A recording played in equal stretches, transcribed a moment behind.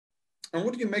And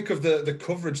what do you make of the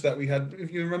coverage that we had?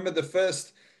 If you remember the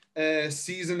first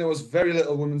season, there was very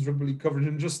little women's rugby league coverage,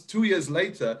 and just 2 years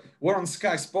later, we're on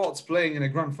Sky Sports playing in a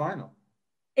grand final.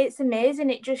 It's amazing.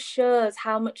 It just shows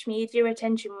how much media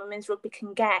attention women's rugby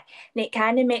can get, and it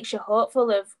kind of makes you hopeful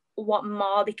of what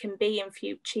more they can be in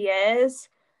future years.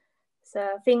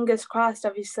 So fingers crossed.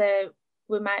 Obviously,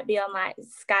 we might be on like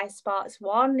Sky Sports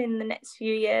One in the next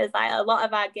few years. Like a lot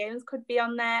of our games could be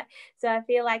on there. So I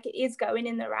feel like it is going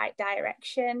in the right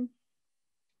direction.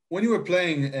 When you were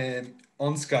playing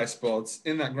on Sky Sports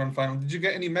in that grand final, did you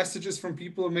get any messages from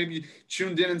people who maybe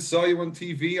tuned in and saw you on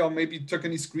TV, or maybe took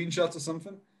any screenshots or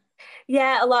something?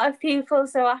 Yeah, a lot of people.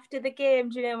 So after the game,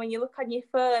 do you know, when you look on your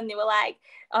phone, they were like,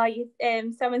 "Oh, you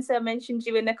so and so mentioned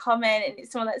you in a comment, and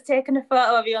it's someone that's taken a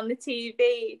photo of you on the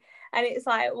TV." And it's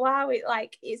like, wow,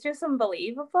 it's just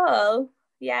unbelievable.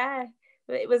 Yeah,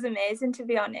 it was amazing, to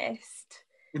be honest.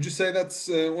 Would you say that's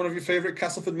one of your favorite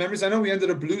Castleford memories? I know we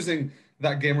ended up losing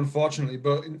that game, unfortunately,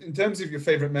 but in terms of your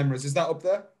favorite memories, is that up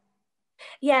there?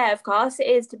 Yeah, of course it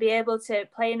is, to be able to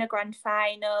play in a grand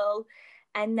final,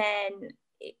 and then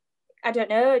I don't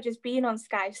know, just being on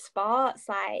Sky Sports.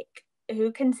 Like,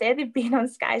 who can say they've been on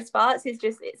Sky Sports?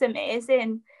 It's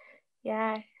amazing.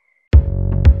 Yeah.